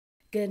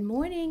Good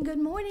morning. Good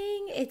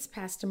morning. It's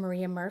Pastor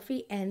Maria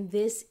Murphy, and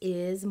this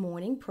is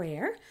morning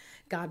prayer.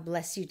 God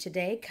bless you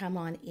today. Come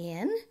on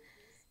in.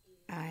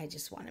 I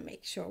just want to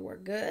make sure we're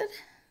good.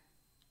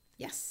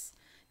 Yes.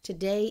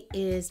 Today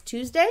is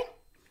Tuesday.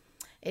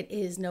 It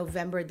is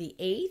November the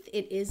 8th.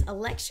 It is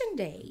election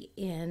day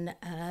in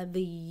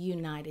the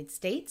United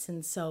States.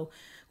 And so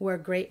we're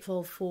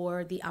grateful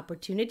for the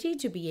opportunity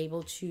to be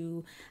able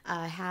to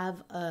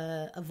have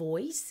a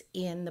voice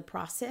in the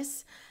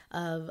process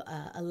of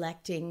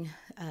electing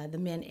the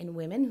men and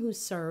women who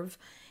serve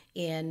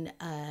in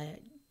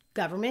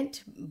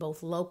government,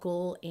 both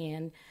local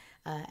and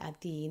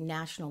at the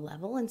national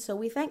level. And so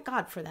we thank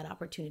God for that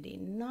opportunity.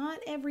 Not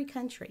every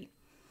country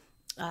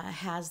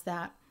has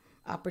that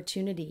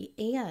opportunity,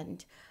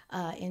 and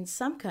in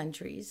some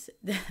countries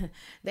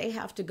they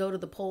have to go to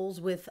the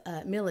polls with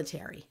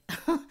military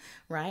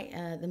right.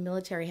 The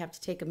military have to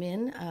take them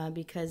in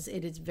because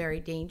it is very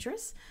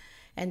dangerous.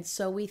 And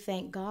so we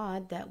thank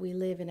God that we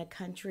live in a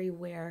country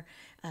where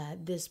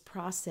this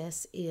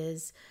process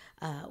is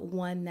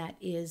one that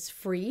is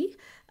free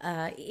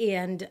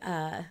and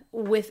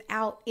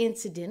without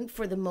incident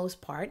for the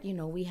most part. You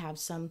know, we have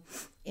some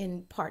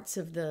in parts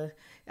of the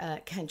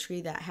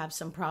country that have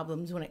some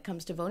problems when it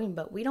comes to voting,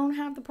 but we don't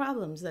have the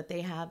problems that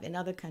they have in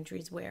other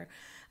countries where,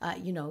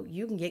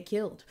 you can get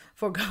killed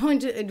for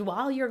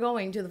while you're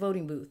going to the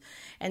voting booth.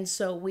 And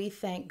so we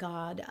thank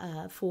God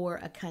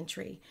for a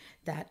country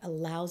that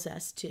allows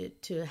us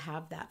to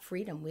have that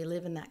freedom. We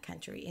live in that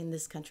country, in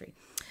this country.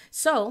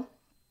 So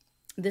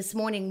this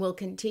morning we'll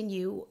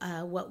continue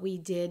what we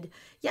did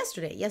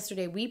yesterday.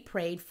 Yesterday we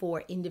prayed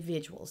for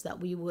individuals, that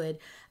we would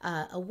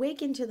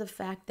awaken to the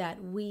fact that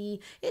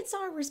it's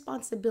our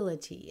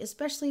responsibility,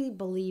 especially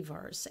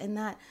believers, and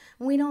that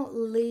we don't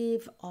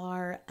leave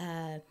our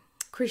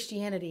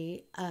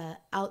Christianity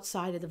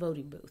outside of the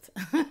voting booth.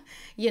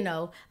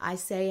 I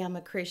say I'm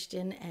a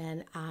Christian,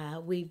 and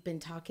we've been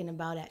talking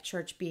about at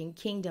church being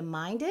kingdom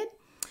minded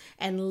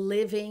and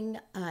living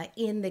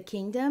in the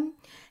kingdom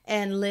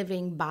and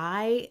living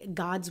by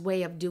God's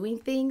way of doing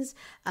things.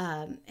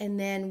 And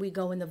then we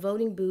go in the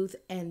voting booth,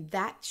 and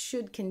that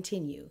should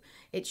continue.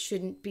 It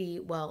shouldn't be,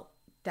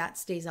 that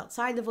stays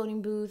outside the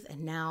voting booth,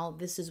 and now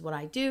this is what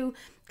I do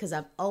because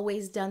I've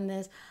always done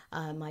this.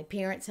 My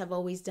parents have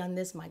always done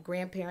this. My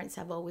grandparents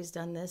have always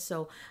done this.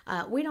 So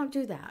we don't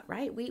do that,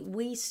 right?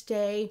 We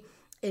stay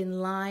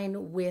in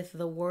line with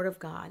the Word of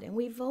God, and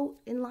we vote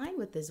in line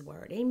with His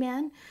Word.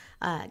 Amen.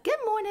 Good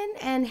morning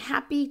and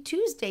happy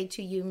Tuesday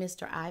to you,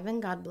 Mr.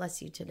 Ivan. God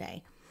bless you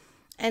today.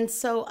 And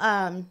so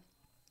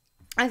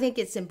I think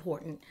it's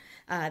important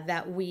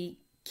that we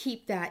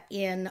keep that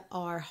in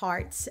our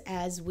hearts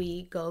as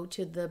we go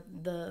to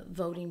the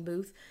voting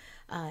booth,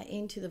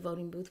 into the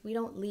voting booth. We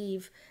don't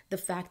leave the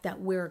fact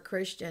that we're a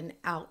Christian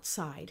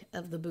outside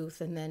of the booth,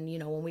 and then,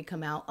 when we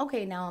come out,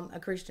 okay, now I'm a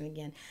Christian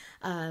again.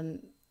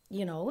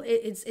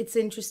 It's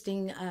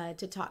interesting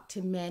to talk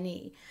to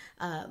many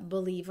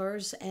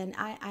believers, and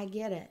I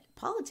get it.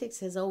 Politics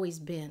has always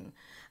been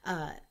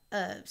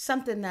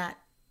something that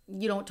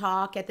you don't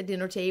talk at the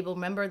dinner table.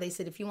 Remember, they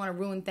said if you want to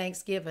ruin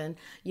Thanksgiving,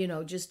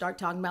 just start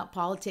talking about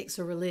politics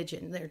or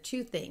religion. They're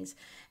two things.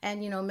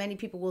 And, many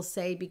people will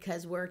say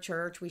because we're a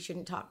church, we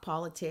shouldn't talk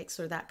politics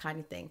or that kind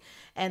of thing.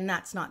 And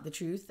that's not the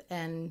truth.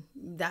 And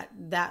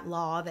that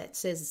law that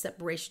says the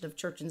separation of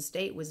church and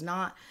state was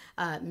not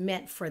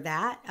meant for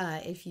that.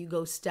 If you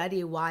go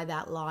study why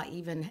that law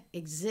even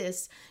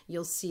exists,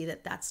 you'll see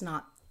that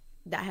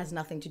that has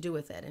nothing to do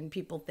with it. And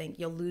people think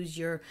you'll lose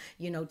your,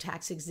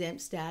 tax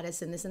exempt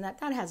status and this and that.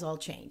 That has all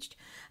changed.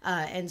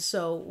 And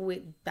so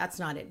that's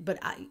not it. But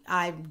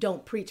I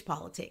don't preach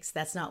politics.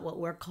 That's not what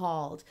we're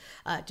called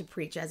to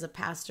preach. As a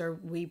pastor,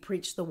 we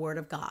preach the Word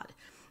of God.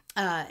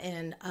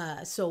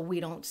 So we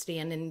don't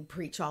stand and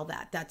preach all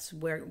that. That's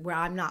where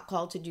I'm not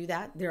called to do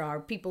that. There are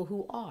people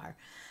who are.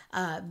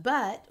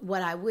 But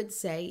what I would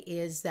say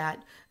is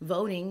that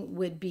voting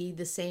would be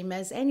the same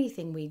as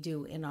anything we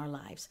do in our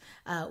lives.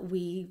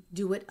 We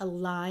do it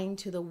aligned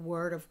to the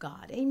Word of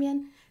God.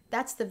 Amen.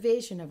 That's the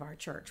vision of our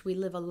church. We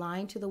live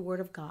aligned to the Word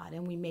of God,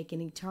 and we make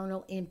an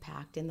eternal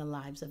impact in the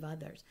lives of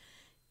others.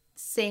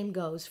 Same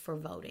goes for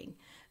voting.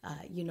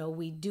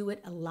 We do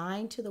it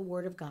aligned to the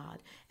Word of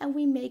God, and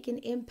we make an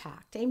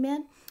impact.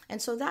 Amen.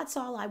 And so that's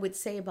all I would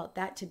say about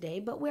that today.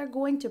 But we're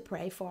going to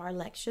pray for our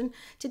election.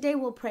 Today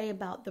we'll pray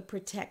about the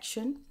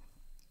protection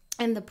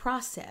and the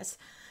process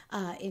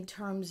in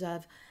terms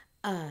of,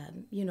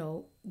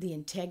 the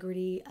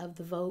integrity of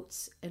the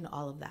votes and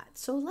all of that.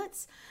 So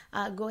let's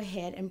go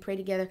ahead and pray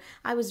together.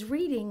 I was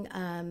reading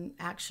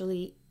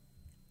actually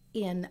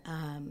in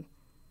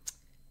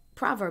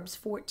Proverbs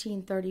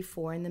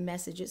 14:34 in the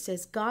Message. It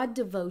says, God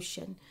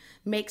devotion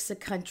makes a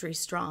country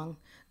strong.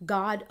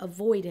 God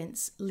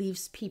avoidance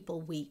leaves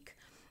people weak.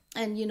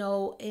 And,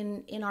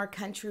 in our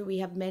country, we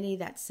have many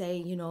that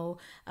say,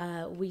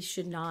 we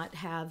should not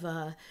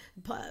have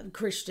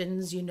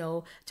Christians,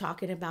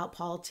 talking about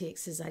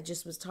politics, as I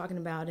just was talking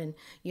about. And,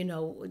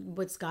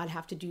 what's God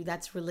have to do?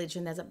 That's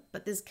religion.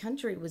 But this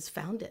country was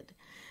founded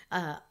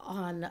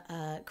on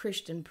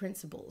Christian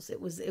principles. It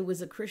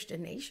was a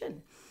Christian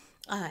nation.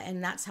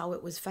 And that's how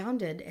it was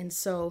founded. And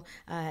so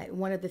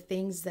one of the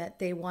things that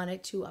they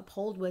wanted to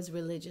uphold was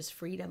religious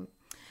freedom.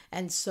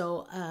 And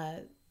so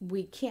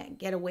we can't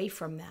get away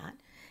from that.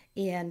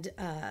 And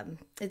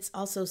it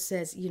also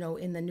says,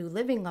 in the New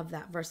Living of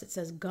that verse, it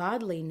says,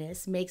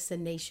 godliness makes a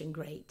nation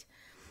great.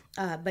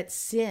 But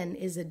sin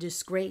is a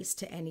disgrace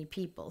to any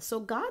people. So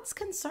God's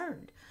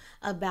concerned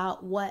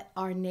about what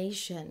our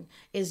nation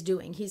is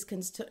doing. He's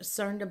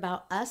concerned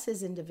about us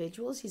as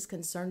individuals. He's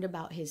concerned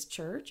about his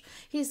church.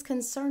 He's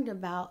concerned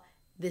about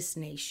this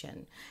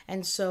nation.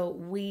 And so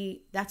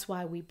that's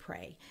why we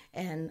pray.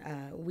 And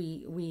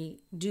we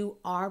do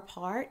our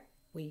part.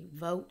 We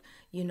vote,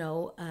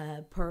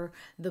 per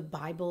the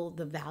Bible,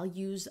 the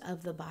values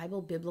of the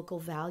Bible, biblical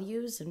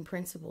values and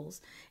principles.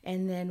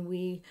 And then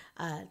we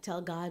tell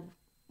God,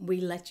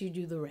 we let you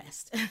do the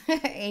rest.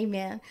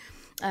 Amen.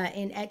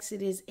 In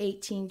Exodus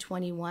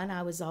 18:21,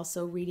 I was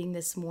also reading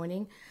this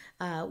morning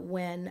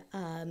when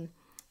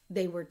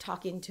they were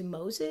talking to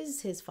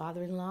Moses, his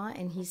father-in-law,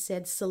 and he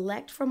said,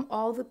 select from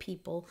all the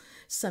people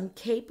some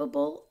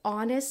capable,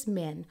 honest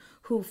men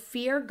who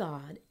fear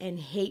God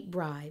and hate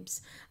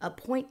bribes.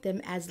 Appoint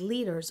them as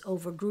leaders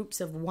over groups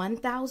of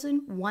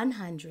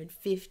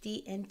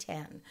 1,150 and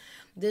 10.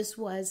 This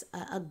was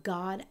a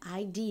God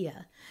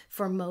idea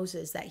for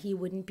Moses, that he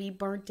wouldn't be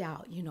burnt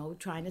out,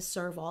 trying to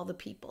serve all the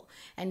people.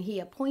 And he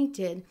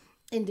appointed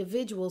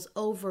individuals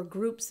over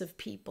groups of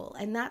people.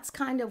 And that's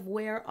kind of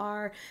where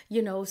our,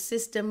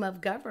 system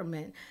of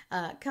government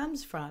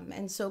comes from.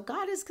 And so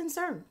God is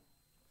concerned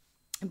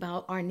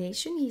about our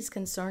nation. He's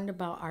concerned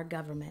about our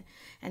government.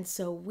 And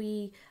so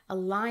we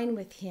align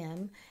with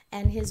him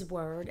and his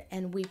word,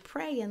 and we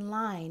pray in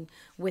line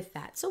with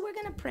that. So we're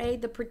going to pray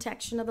the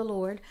protection of the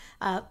Lord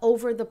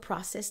over the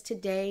process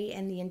today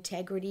and the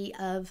integrity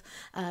of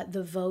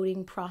the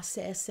voting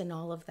process and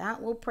all of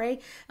that. We'll pray.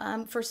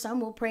 For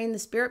some, we'll pray in the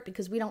Spirit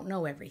because we don't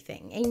know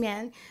everything.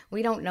 Amen.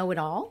 We don't know it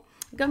all.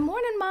 Good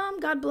morning, Mom.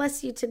 God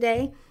bless you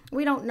today.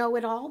 We don't know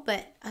it all,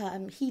 but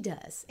he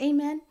does.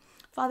 Amen.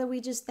 Father,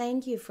 we just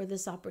thank you for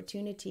this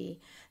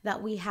opportunity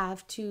that we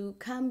have to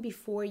come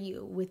before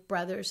you with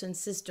brothers and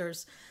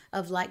sisters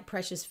of like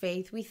precious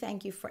faith. We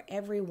thank you for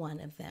every one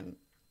of them.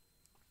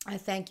 I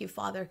thank you,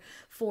 Father,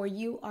 for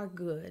you are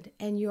good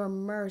and your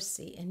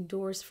mercy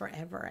endures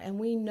forever. And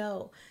we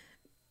know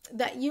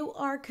that you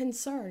are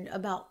concerned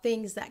about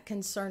things that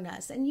concern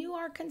us, and you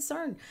are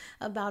concerned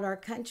about our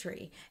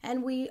country,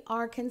 and we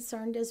are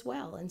concerned as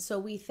well. And so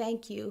we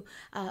thank you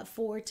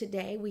for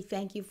today. We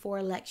thank you for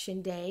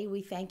Election Day.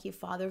 We thank you,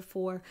 Father,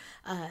 for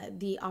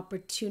the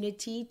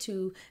opportunity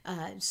to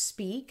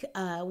speak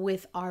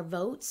with our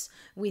votes.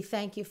 We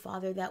thank you,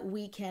 Father, that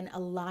we can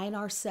align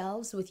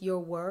ourselves with your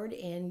word,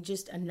 and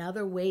just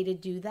another way to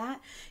do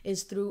that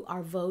is through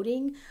our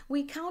voting.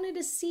 We count it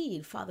a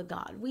seed, Father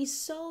God. We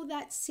sow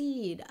that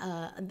seed,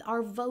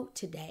 our vote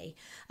today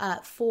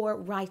for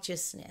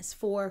righteousness,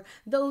 for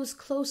those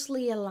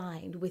closely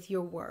aligned with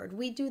your word.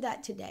 We do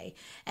that today.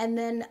 And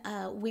then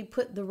we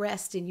put the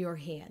rest in your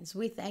hands.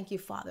 We thank you,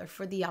 Father,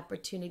 for the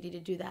opportunity to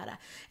do that.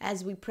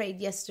 As we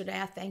prayed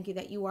yesterday, I thank you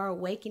that you are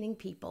awakening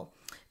people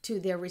to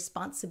their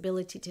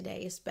responsibility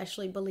today,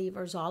 especially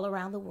believers all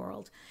around the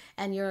world.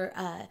 And you're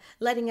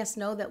letting us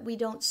know that we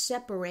don't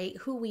separate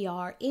who we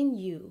are in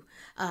you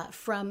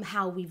from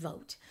how we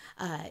vote.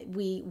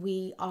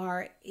 We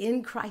are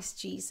in Christ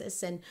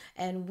Jesus, and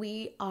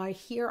we are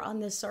here on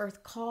this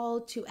earth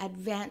called to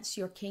advance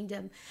your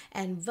kingdom.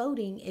 And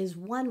voting is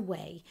one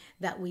way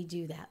that we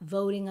do that,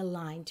 voting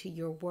aligned to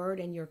your word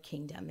and your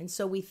kingdom. And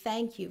so we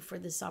thank you for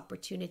this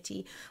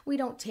opportunity. We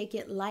don't take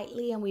it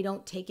lightly, and we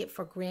don't take it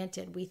for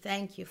granted. We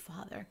thank you,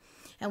 Father,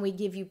 and we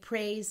give you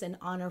praise and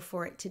honor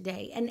for it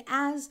today. And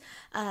as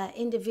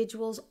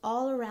individuals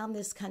all around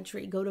this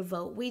country go to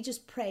vote, we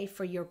just pray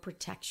for your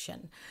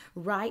protection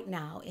right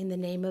now in the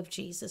name of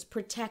Jesus.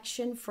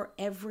 Protection for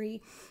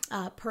every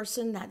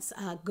person that's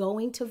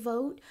going to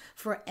vote,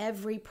 for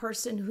every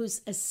person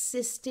who's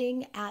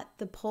assisting at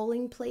the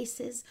polling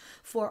places,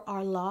 for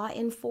our law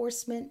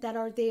enforcement that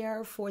are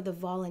there, for the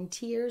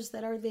volunteers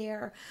that are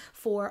there,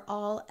 for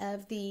all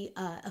of the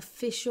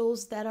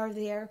officials that are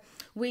there.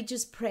 We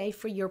just pray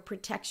for your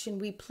protection.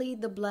 We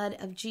plead the blood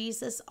of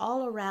Jesus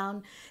all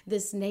around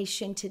this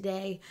nation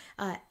today,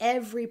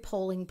 every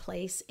polling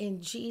place,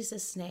 in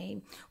Jesus'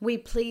 name. We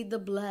plead the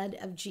blood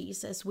of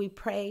Jesus. We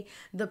pray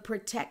the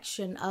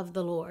protection of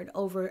the Lord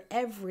over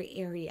every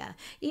area,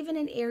 even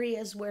in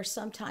areas where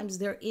sometimes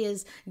there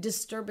is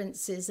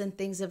disturbances and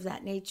things of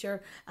that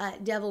nature.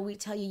 Devil, we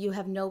tell you, you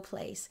have no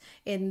place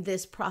in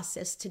this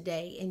process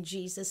today, in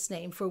Jesus'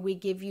 name, for we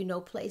give you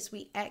no place.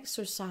 We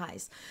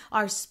exercise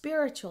our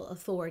spiritual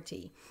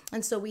authority.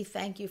 And so we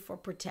thank you for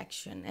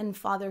protection. And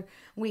Father,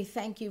 we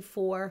thank you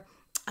for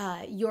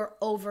your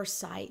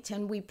oversight,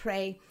 and we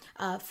pray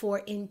for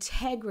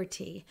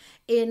integrity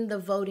in the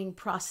voting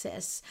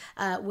process,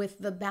 with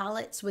the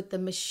ballots, with the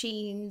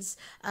machines,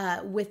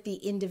 with the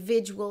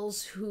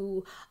individuals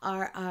who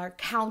are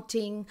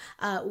counting,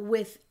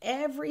 with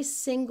every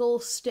single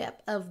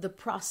step of the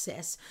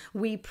process.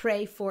 We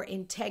pray for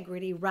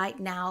integrity right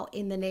now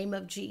in the name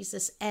of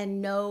Jesus,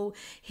 and no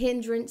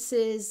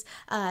hindrances,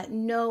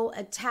 no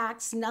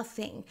attacks,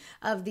 nothing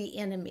of the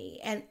enemy,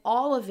 and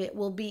all of it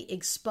will be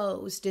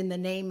exposed in the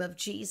name of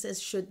Jesus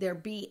should there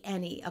be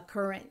any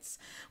occurrence.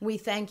 We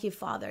thank you,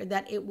 Father,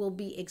 that it will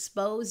be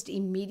exposed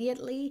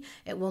immediately.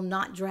 It will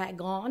not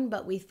drag on,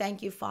 but we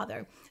thank you,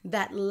 Father,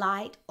 that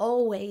light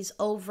always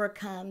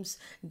overcomes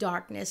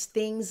darkness.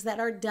 Things that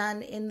are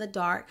done in the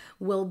dark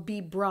will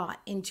be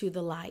brought into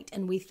the light,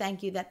 and we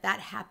thank you that that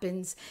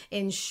happens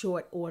in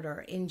short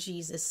order in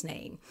Jesus'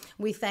 name.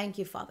 We thank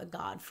you, Father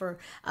God, for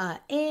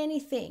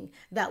anything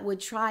that would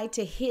try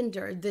to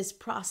hinder this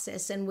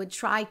process and would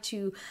try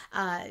to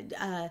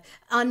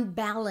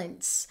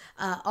unbalance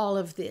all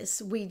of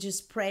this. We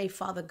just pray,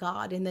 Father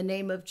God, in the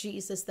name of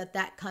Jesus, that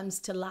that comes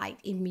to light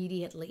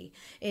immediately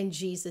in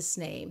Jesus'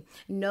 name.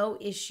 No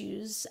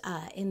issues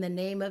in the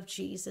name of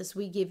Jesus.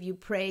 We give you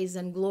praise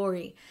and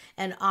glory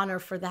and honor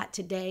for that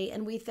today,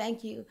 and we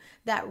thank you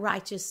that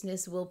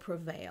righteousness will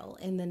prevail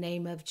in the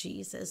name of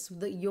Jesus.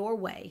 Your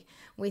way.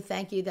 We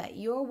thank you that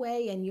your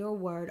way and your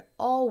word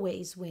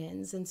always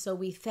wins, and so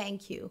we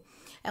thank you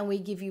and we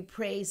give you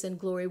praise and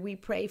glory. We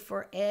pray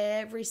for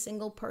every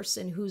single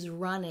person who's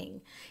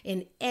running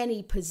in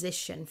any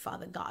position,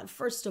 Father God.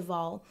 First of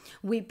all,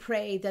 we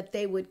pray that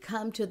they would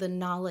come to the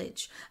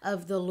knowledge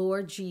of the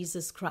Lord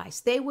Jesus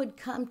Christ. They would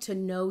come to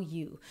know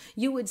you.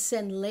 You would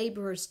send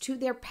laborers to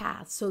their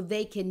path so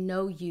they can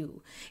know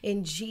you.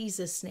 In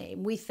Jesus'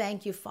 name, we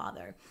thank you,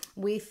 Father.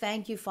 We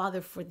thank you,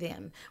 Father, for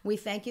them. We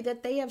thank you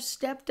that they have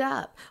stepped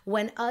up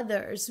when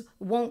others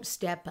won't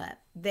step up.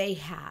 They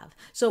have.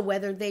 So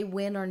whether they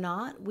win or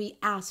not, we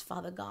ask,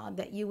 Father God,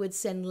 that you would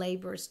send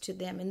laborers to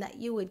them and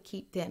that you would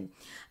keep them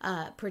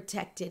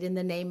protected in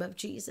the name of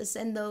Jesus.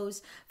 And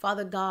those,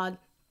 Father God,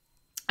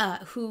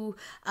 who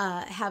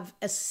have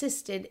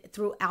assisted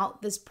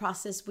throughout this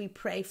process, we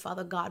pray,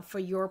 Father God, for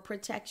your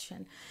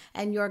protection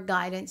and your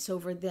guidance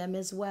over them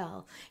as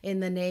well. In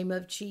the name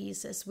of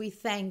Jesus, we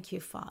thank you,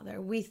 Father.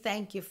 We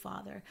thank you,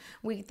 Father.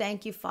 We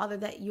thank you, Father,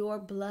 that your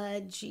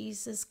blood,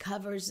 Jesus,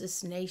 covers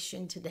this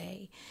nation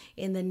today.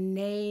 In the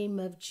name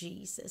of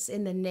Jesus,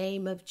 in the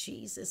name of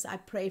Jesus, I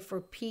pray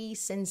for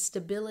peace and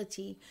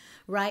stability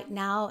right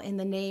now. In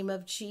the name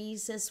of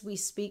Jesus, we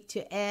speak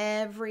to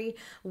every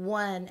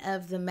one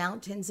of the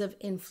mountains of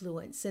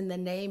influence in the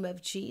name of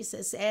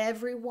Jesus,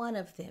 every one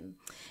of them,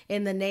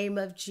 in the name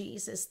of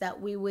Jesus, that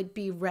we would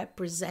be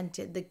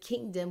represented, the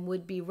kingdom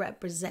would be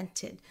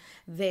represented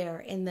there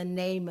in the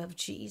name of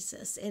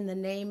Jesus, in the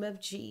name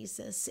of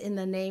Jesus, in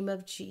the name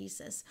of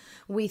Jesus.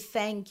 We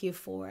thank you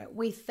for it.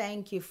 We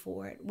thank you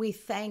for it. We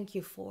thank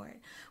you for it.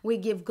 We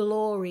give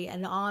glory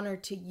and honor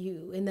to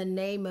you in the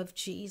name of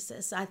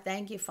Jesus. I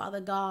thank you,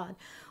 Father God.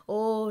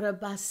 Ora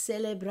ba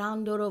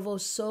celebrando rovo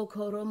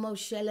soco romo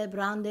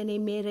celebrande ni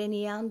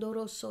mireniando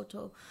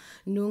rosoto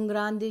nun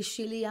grande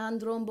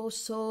shiliandro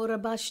bosora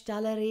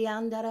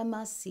bastalerianda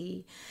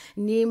ramasi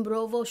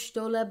nimbro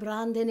vostola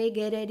brande ne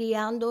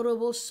gereriando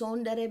rovo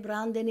sondere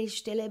brande ne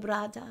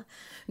stelebrata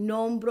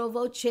nombro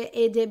voce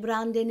e de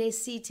brande ne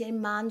site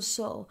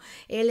manso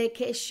ele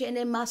che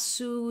scene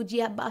massu di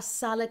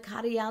abbassale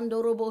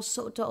cariando robo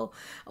soto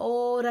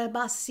ora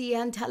bassi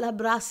antala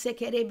brasse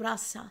che re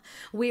brassa.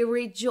 We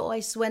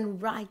rejoice when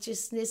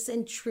righteousness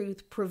and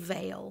truth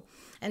prevail.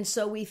 And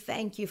so we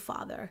thank you,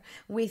 Father.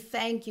 We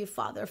thank you,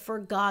 Father, for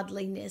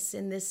godliness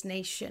in this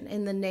nation.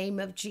 In the name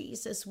of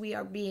Jesus, we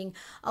are being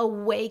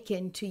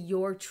awakened to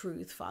your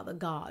truth, Father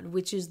God,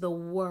 which is the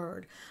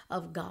word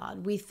of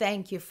God. We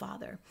thank you,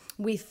 Father.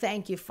 We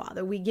thank you,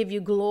 Father. We give you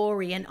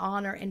glory and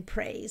honor and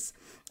praise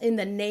in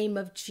the name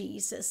of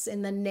Jesus,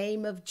 in the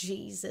name of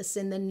Jesus,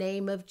 in the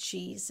name of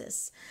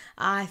Jesus.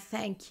 I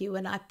thank you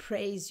and I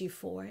praise you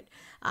for it.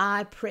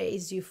 I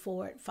praise you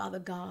for it, Father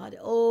God.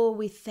 Oh,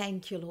 we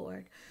thank you,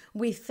 Lord.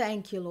 We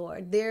thank you,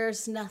 Lord.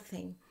 There's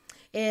nothing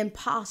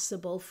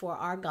impossible for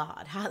our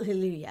God.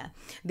 Hallelujah.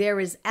 There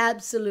is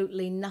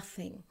absolutely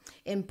nothing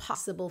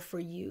impossible for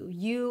you.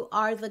 You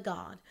are the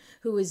God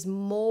who is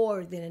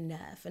more than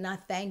enough. And I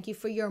thank you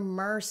for your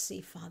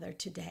mercy, Father,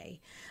 today.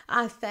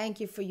 I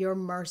thank you for your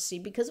mercy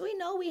because we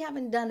know we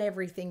haven't done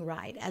everything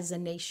right as a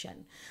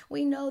nation.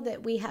 We know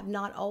that we have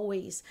not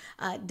always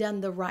done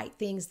the right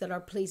things that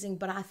are pleasing,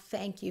 but I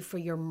thank you for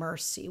your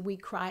mercy. We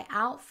cry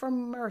out for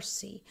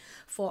mercy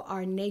for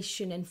our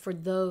nation and for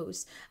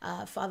those,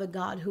 Father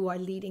God, who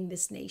are leading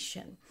this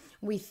nation.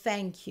 We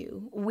thank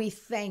you. We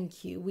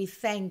thank you. We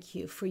thank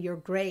you for your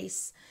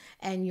grace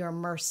and your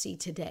mercy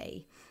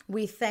today.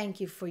 We thank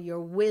you for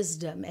your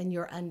wisdom and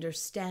your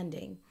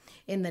understanding.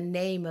 in the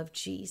name of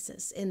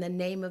Jesus, in the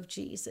name of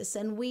Jesus.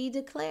 And we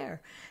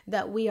declare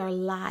that we are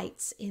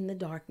lights in the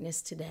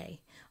darkness today,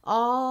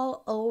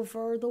 all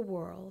over the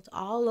world,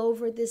 all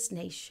over this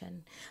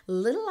nation.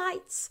 Little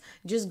lights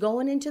just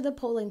going into the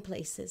polling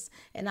places.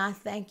 And I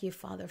thank you,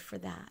 Father, for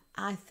that.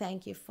 I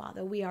thank you,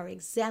 Father. We are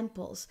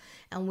examples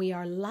and we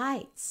are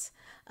lights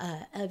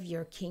of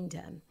your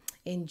kingdom.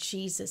 In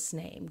Jesus'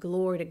 name,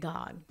 glory to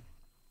God.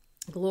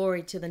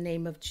 Glory to the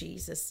name of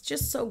Jesus.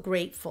 Just so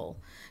grateful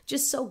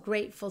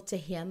to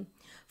him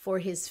for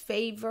his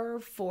favor,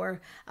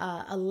 for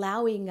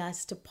allowing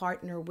us to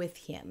partner with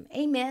him.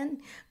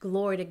 Amen.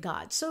 Glory to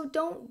God. So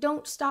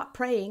don't stop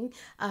praying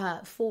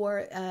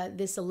for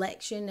this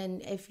election.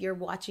 And if you're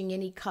watching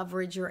any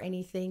coverage or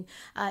anything,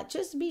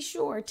 just be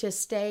sure to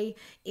stay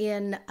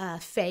in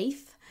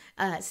faith.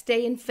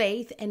 Stay in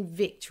faith and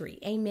victory.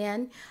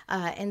 Amen.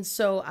 And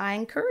so I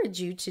encourage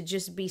you to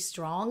just be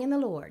strong in the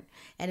Lord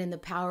and in the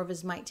power of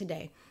his might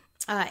today.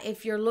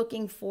 If you're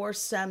looking for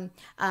some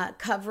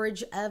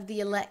coverage of the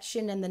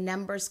election and the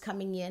numbers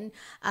coming in,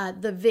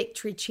 the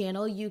Victory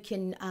Channel, you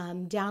can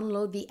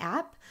download the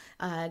app.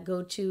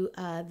 Go to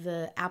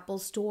the Apple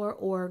Store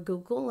or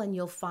Google and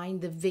you'll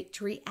find the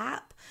Victory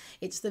app.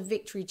 It's the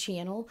Victory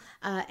Channel,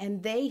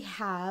 and they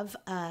have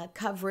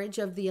coverage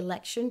of the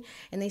election,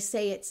 and they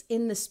say it's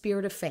in the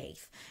spirit of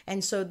faith.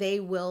 And so they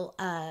will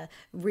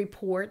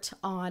report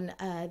on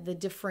the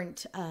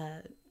different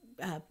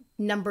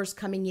numbers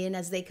coming in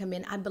as they come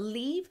in. I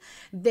believe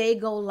they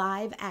go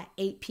live at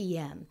 8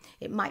 p.m.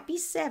 It might be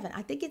 7.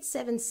 I think it's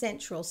 7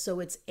 Central,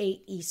 so it's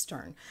 8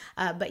 Eastern.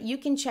 But you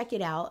can check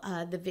it out,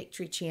 the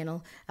Victory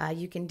Channel.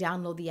 You can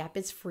download the app.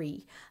 It's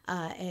free,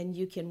 and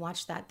you can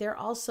watch that. They're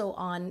also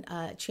on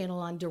channel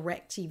on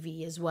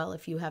DirecTV as well.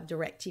 If you have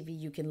DirecTV,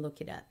 you can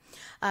look it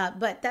up.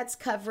 But that's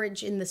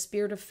coverage in the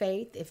spirit of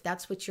faith, if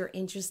that's what you're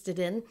interested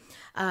in.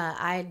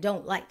 I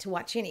don't like to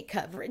watch any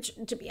coverage,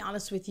 to be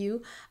honest with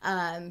you,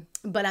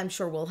 but I'm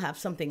sure we'll have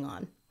something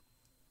on.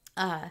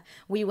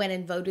 We went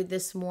and voted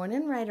this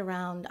morning right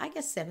around, I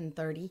guess,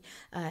 7:30.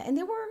 And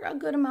there were a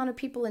good amount of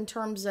people in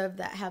terms of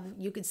that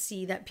you could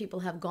see that people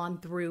have gone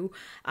through.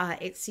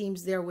 It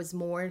seems there was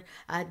more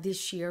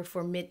this year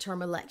for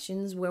midterm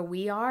elections where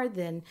we are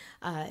than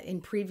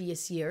in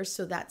previous years.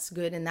 So that's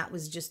good. And that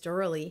was just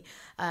early.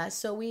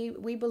 So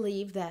we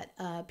believe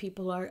that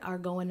people are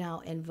going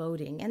out and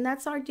voting. And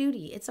that's our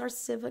duty. It's our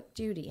civic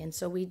duty. And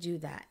so we do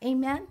that.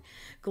 Amen.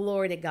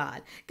 Glory to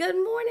God. Good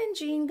morning,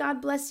 Jean.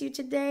 God bless you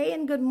today.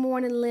 And good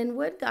morning,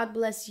 Linwood. God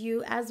bless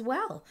you as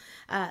well.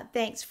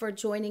 Thanks for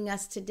joining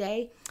us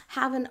today.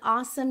 Have an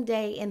awesome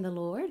day in the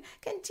Lord.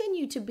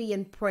 Continue to be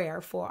in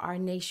prayer for our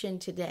nation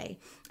today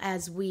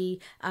as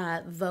we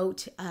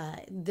vote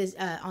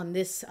on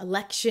this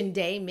election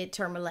day,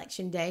 midterm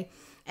election day.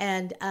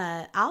 And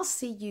I'll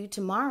see you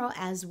tomorrow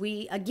as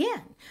we,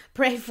 again,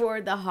 pray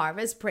for the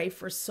harvest, pray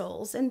for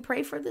souls, and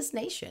pray for this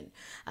nation.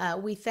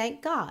 We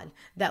thank God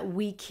that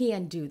we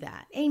can do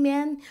that.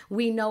 Amen.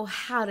 We know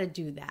how to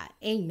do that.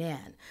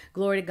 Amen.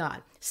 Glory to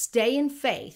God. Stay in faith